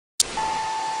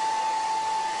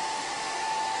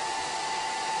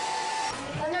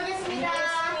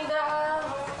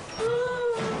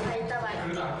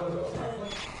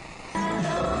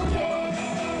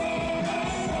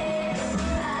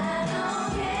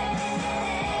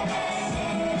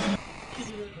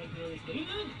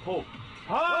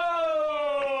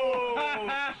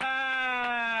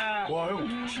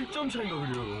10점 차인가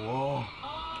그래요. 와.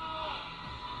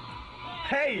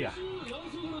 헤이!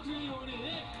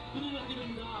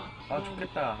 아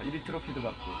좋겠다. 1위 트로피도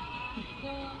받고.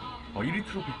 1위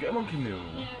트로피 꽤 많겠네요.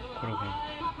 그러게.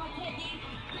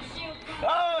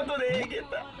 아, 또 내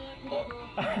얘기했다.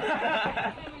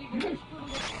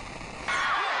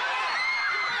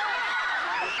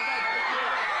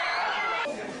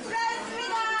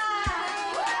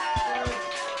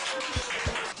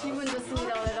 기분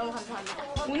좋습니다. 오늘 너무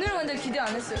감사합니다. 오늘은 근데 기대 안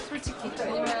했어요, 솔직히.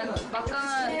 왜냐면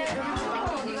막강한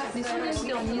우리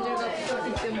소녀시대 언니들과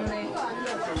붙었기 때문에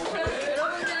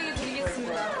여러분들에게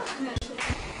드리겠습니다.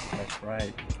 That's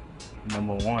right.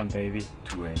 Number one, baby.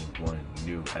 21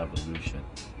 new evolution.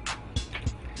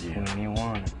 Yeah.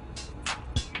 21.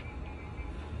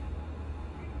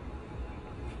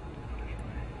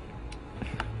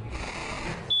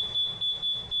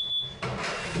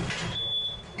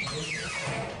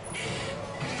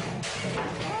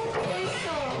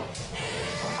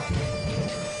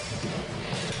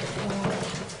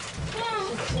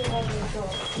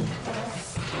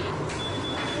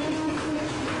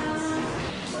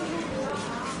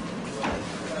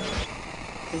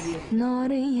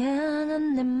 너를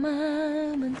향한 내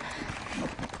마음은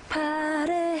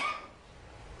파래.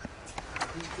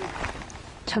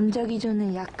 잠자기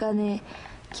전에 약간의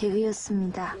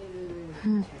개그였습니다.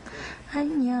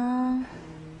 안녕.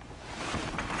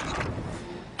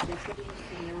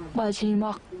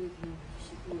 마지막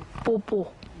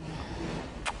뽀뽀.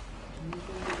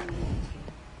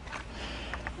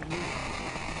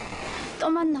 또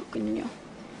만났군요.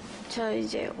 저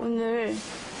이제 오늘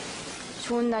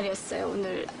좋은 날이었어요.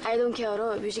 오늘 I don't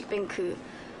care로 뮤직뱅크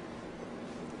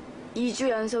 2주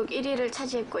연속 1위를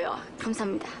차지했고요.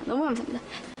 감사합니다. 너무 감사합니다.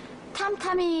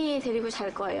 탐탐이 데리고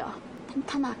잘 거예요.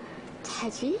 탐탐아,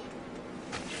 자지?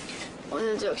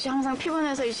 오늘도 역시 항상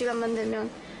피곤해서 이 시간만 되면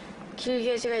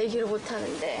길게 제가 얘기를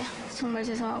못하는데 정말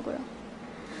죄송하고요.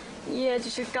 이해해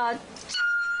주실까?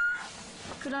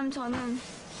 그럼 저는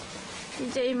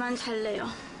이제 이만 잘래요.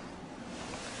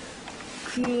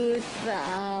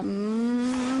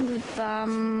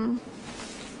 굿밤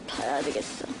자야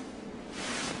되겠어.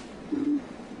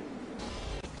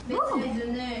 매일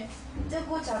눈을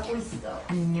뜨고 자고 있어.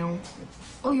 안녕.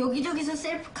 여기저기서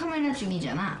셀프 카메라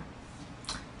중이잖아.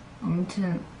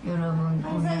 아무튼 여러분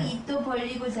항상 오늘 입도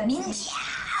벌리고 자고. 민지야!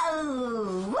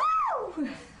 와우!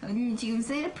 언니 지금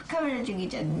셀프 카메라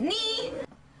중이잖니?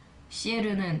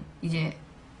 시에르는 이제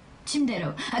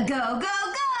침대로 고고고!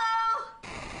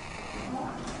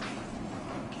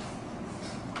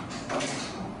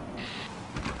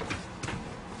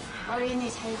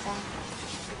 어린이 잘 자.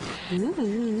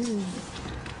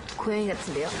 고양이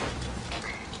같은데요?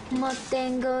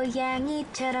 못된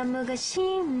고양이처럼 뭐가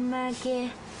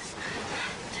심하게.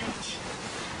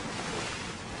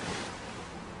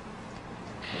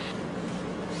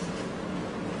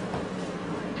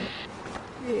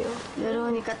 왜요?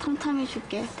 내려오니까 탐탐이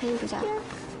줄게. 데리고 자.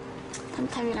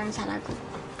 탐탐이랑 자라고.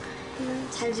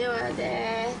 잘 지워야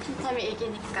돼. 탐탐이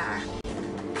애기니까.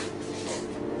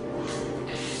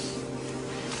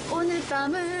 오늘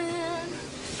밤은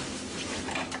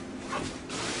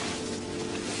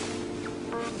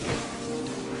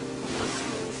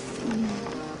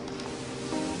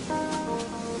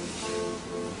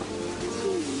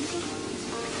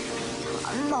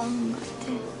안 나오는 것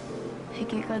같아.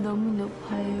 베개가 너무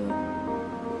높아요.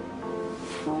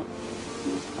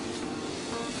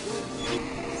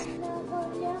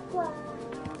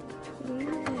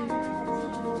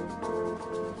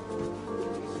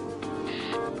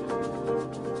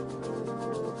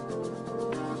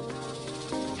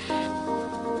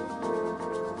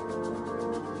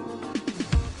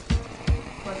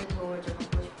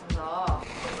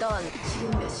 넌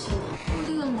지금 몇 시니?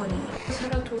 어디 간 거니?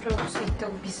 살아 돌아올 수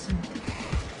있다고 믿습니다.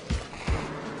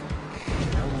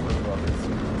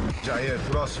 자, 예,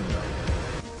 돌아왔습니다.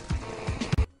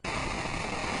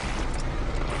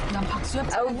 난 박수야.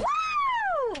 와우!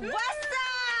 What's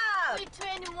up?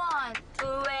 21.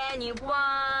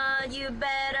 21, you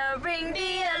better ring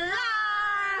the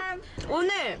alarm.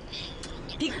 오늘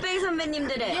빅뱅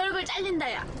선배님들의 네 얼굴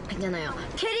잘린다, 야. 괜찮아요.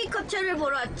 캐리커처를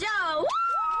보러 왔죠?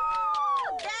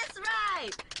 That's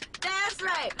right. That's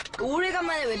right.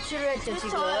 오래간만에 외출을 했죠,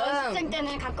 지금. 연습생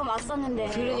때는 가끔 왔었는데.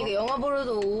 그러니까 영화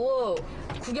보러도 오고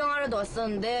구경하러도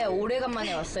왔었는데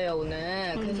오래간만에 왔어요,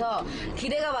 오늘. 그래서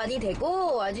기대가 많이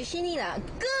되고 아주 신이 나.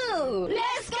 꾸!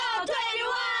 Let's go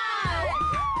 21!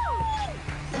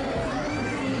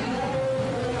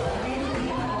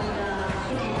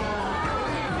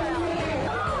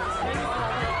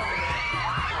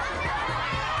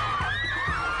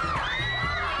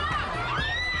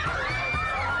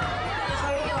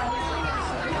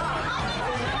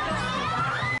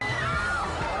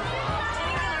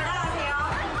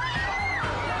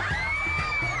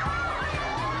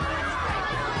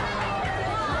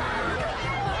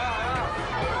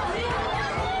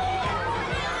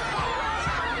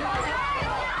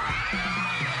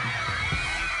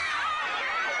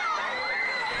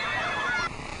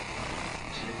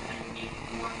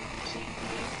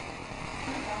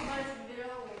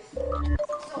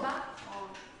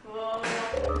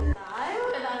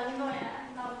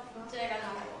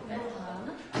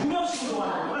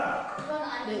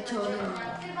 네, 저는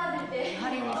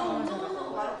할인이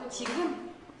선물.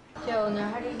 지금? 제가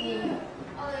오늘 할인이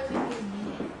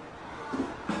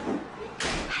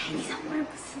선물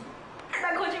무슨?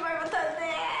 나 거짓말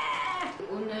못하네.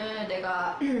 오늘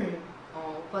내가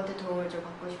오빠한테 도움을 좀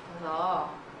받고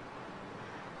싶어서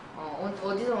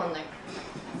어디서 만날까?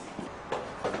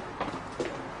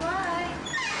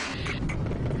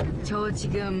 저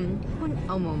지금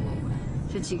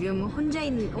저 지금 혼자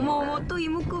있는 또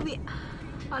이목구비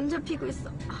안 잡히고 있어.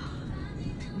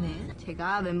 네,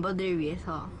 제가 멤버들을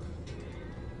위해서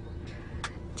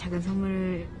작은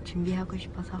선물을 준비하고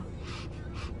싶어서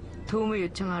도움을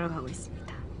요청하러 가고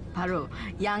있습니다. 바로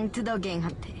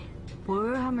양투더갱한테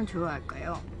뭘 하면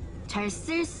좋아할까요? 잘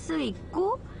쓸 수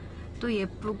있고 또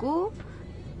예쁘고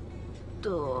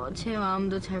또 제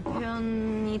마음도 잘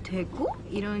표현이 되고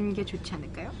이런 게 좋지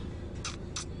않을까요?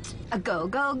 Go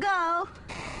go go!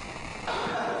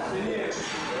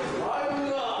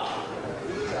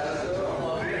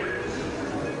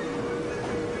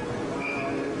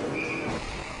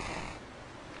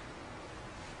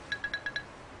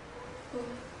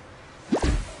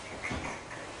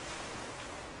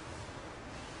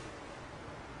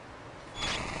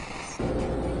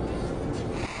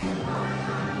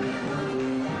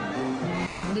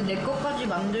 근데 내 것까지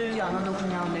만들지 않아도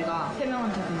그냥 내가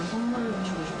 3명한테 그냥 선물을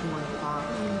주고 싶은 거니까.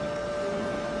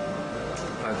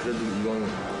 아 그래도 이건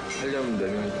하려면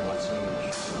 4명이 다 같이 하는 게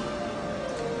좋지.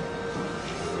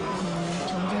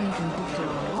 정성이 듬뿍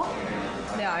들어간 거?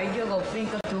 내 아이디어가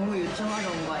없으니까 도움을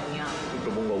요청하러 온 거 아니야.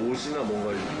 그러니까 뭔가 옷이나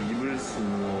뭔가 입을 수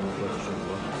있는 거 가져주는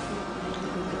거야.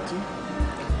 그렇겠지?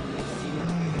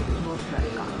 무엇을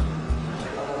할까?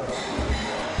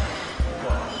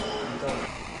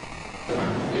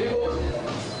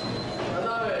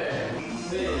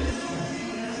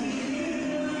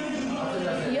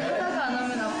 이 하다가 안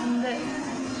하면 아픈데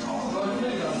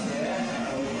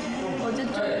어제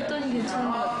좀 했더니 괜찮은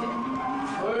것 같아.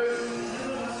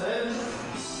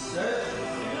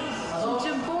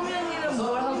 요즘 뽀면이는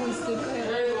뭘 하고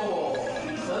있을까요?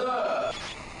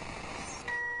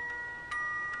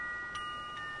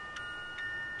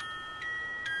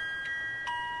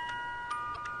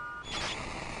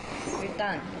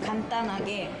 일단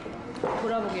간단하게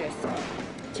돌아보기로 했어요.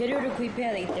 재료를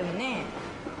구입해야 되기 때문에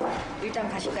일단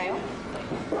가실까요?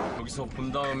 여기서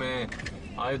본 다음에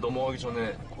아예 넘어가기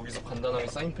전에 거기서 간단하게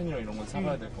사인펜이랑 이런 건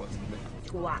사가야 될 것 같은데.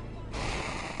 좋아.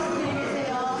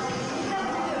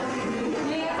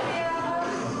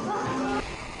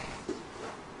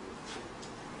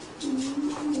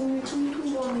 오늘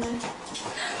청소하네.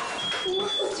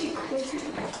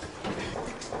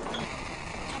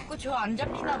 자꾸 저 안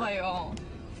잡히나 봐요.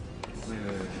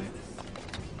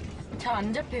 잘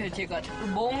안 잡혀요, 제가. 자꾸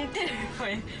멍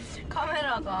때려요.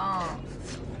 카메라가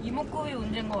이목구비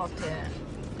문제인 것 같아.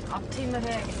 앞트임을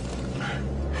해야겠어.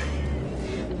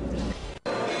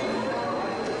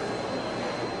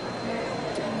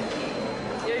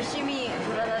 열심히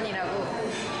돌아다니라고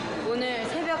오늘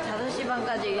새벽 5시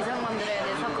반까지 의상 만들어야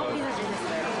돼서 커피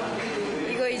사주셨어요.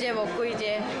 이거 이제 먹고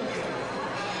이제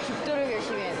죽도록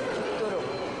열심히 해야 돼.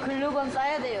 죽도록. 글루건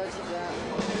싸야 돼요, 지금.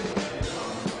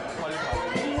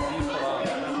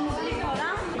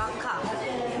 스티커랑 마카.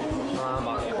 아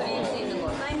막. 그릴 수 있는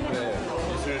거. 사인펜 같은 거.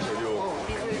 미술 재료.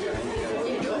 미술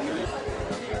재료.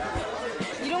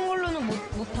 이런 걸로는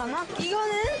못하나?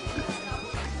 이거는?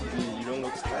 이런 거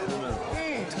다 해보면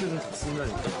어떻게든 다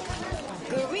쓴다니까.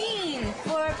 Green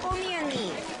for 뽀미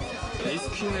언니. 에이스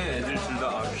퀸의 애들 둘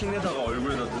다 퀸에다가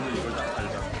얼굴에다 눈을 이걸 딱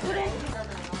달자. 그래.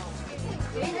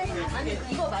 아니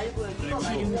이거 말고요. 이거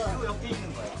말고.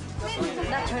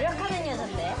 나 절약하는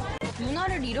여잔데.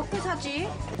 누나를 이렇게 사지?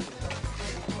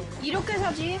 이렇게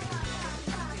사지?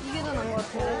 이게 더 나은 것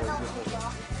같아.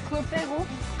 그걸 빼고.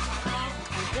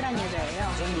 이끌한 여자예요.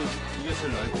 이게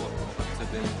제일 나을 것 같아.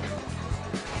 제 내.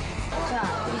 자,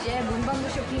 이제 문방구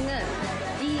쇼핑은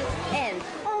The End.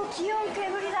 귀여운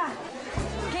개구리다.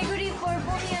 개구리 for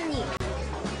뽀미 언니.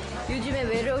 요즘에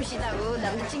외로우시다고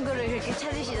남자친구를 그렇게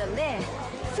찾으시던데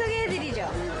소개해드리죠.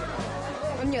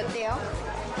 언니 어때요?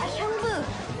 아, 형부.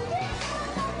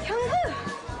 형부.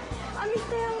 아,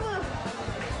 미스터 형부.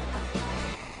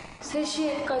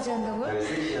 3시까지 한다고요? 네,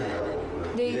 3시 한다고.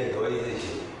 네. 네, 너희 3시.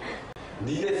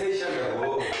 니네 3시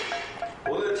한다고.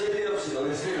 오늘 체리 없이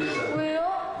너네 3시 한다고. 왜요?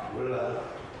 몰라.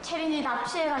 체린이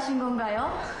납치해 가신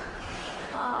건가요?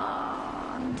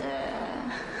 아, 안 돼.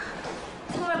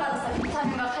 선물 받았어.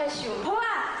 비타민과 칼슘. 봐봐!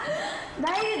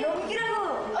 나에게 넘기라고!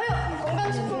 어휴!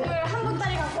 건강식품을 한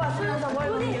보따리 갖고 왔으면서 뭘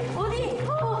어디?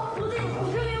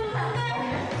 고생해 온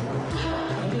단가에?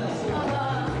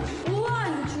 우와,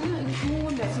 이거 좋은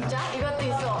건데, 진짜? 이것도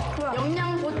있어.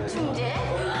 영양 보충제.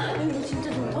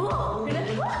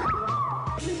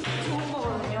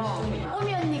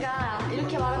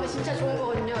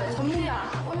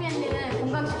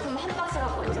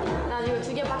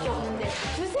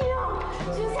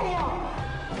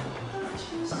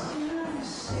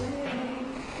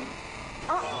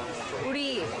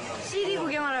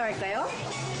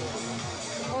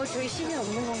 저희 CD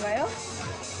없는 건가요?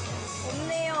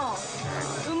 없네요.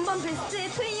 음반 베스트에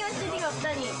트윈이어 CD가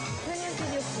없다니. 트윈이어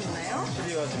CD 혹시 있나요?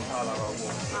 CD가 지금 다 나가고.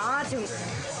 아, 지금.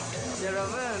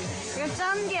 여러분, 이거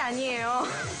짠 게 아니에요.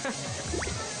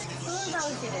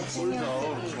 소은사우실에 트윈이어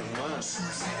CD. 정말.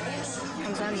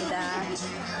 감사합니다.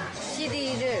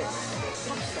 CD를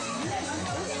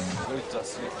여기 있다,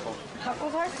 슬리퍼.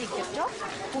 바꿔서 할 수 있겠죠?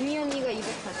 보미 언니가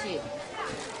 240,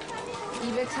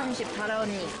 230, 다라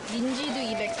언니, 민지도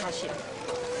 240.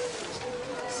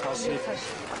 40.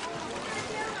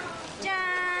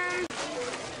 짠!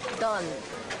 넌.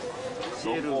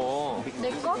 너거. 내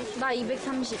거? 나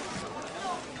 230.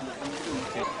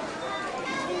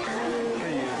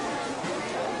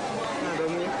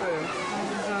 너무 예뻐요.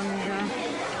 감사합니다.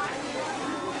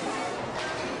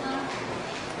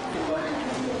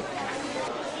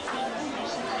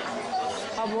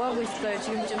 아, 뭐 하고 있어요?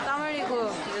 지금 좀 땀 흘리고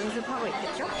연습하고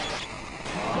있겠죠?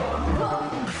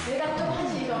 내가 또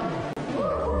하지 이거.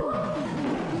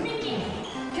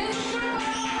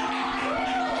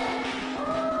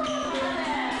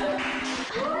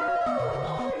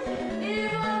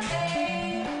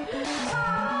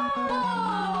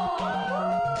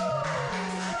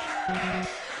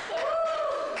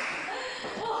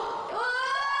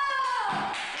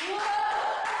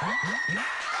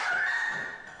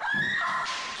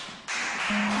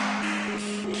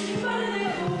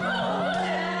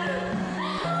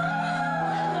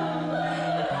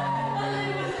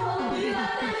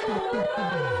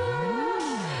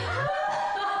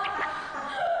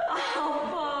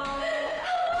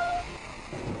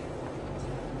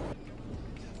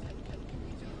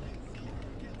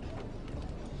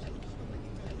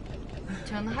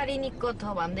 전 할인이 거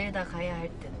더 만들다 가야 할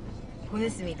듯.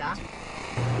 보냈습니다.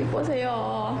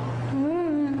 예뻐세요.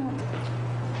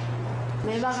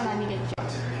 외박은 아니겠죠?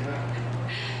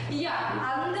 이게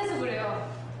안 돼서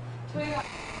그래요. 저희가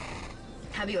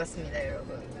답이 왔습니다,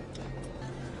 여러분.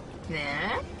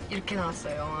 네, 이렇게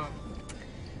나왔어요.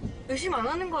 열심히 안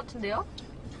하는 것 같은데요?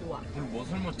 좋아. 뭐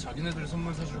설마 자기네들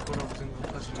선물 사줄 거라고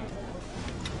생각하시면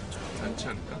않지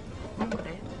않을까?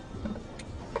 그래.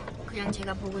 그냥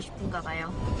제가 보고 싶은가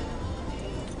봐요.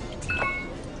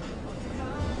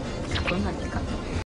 그건 아닐까?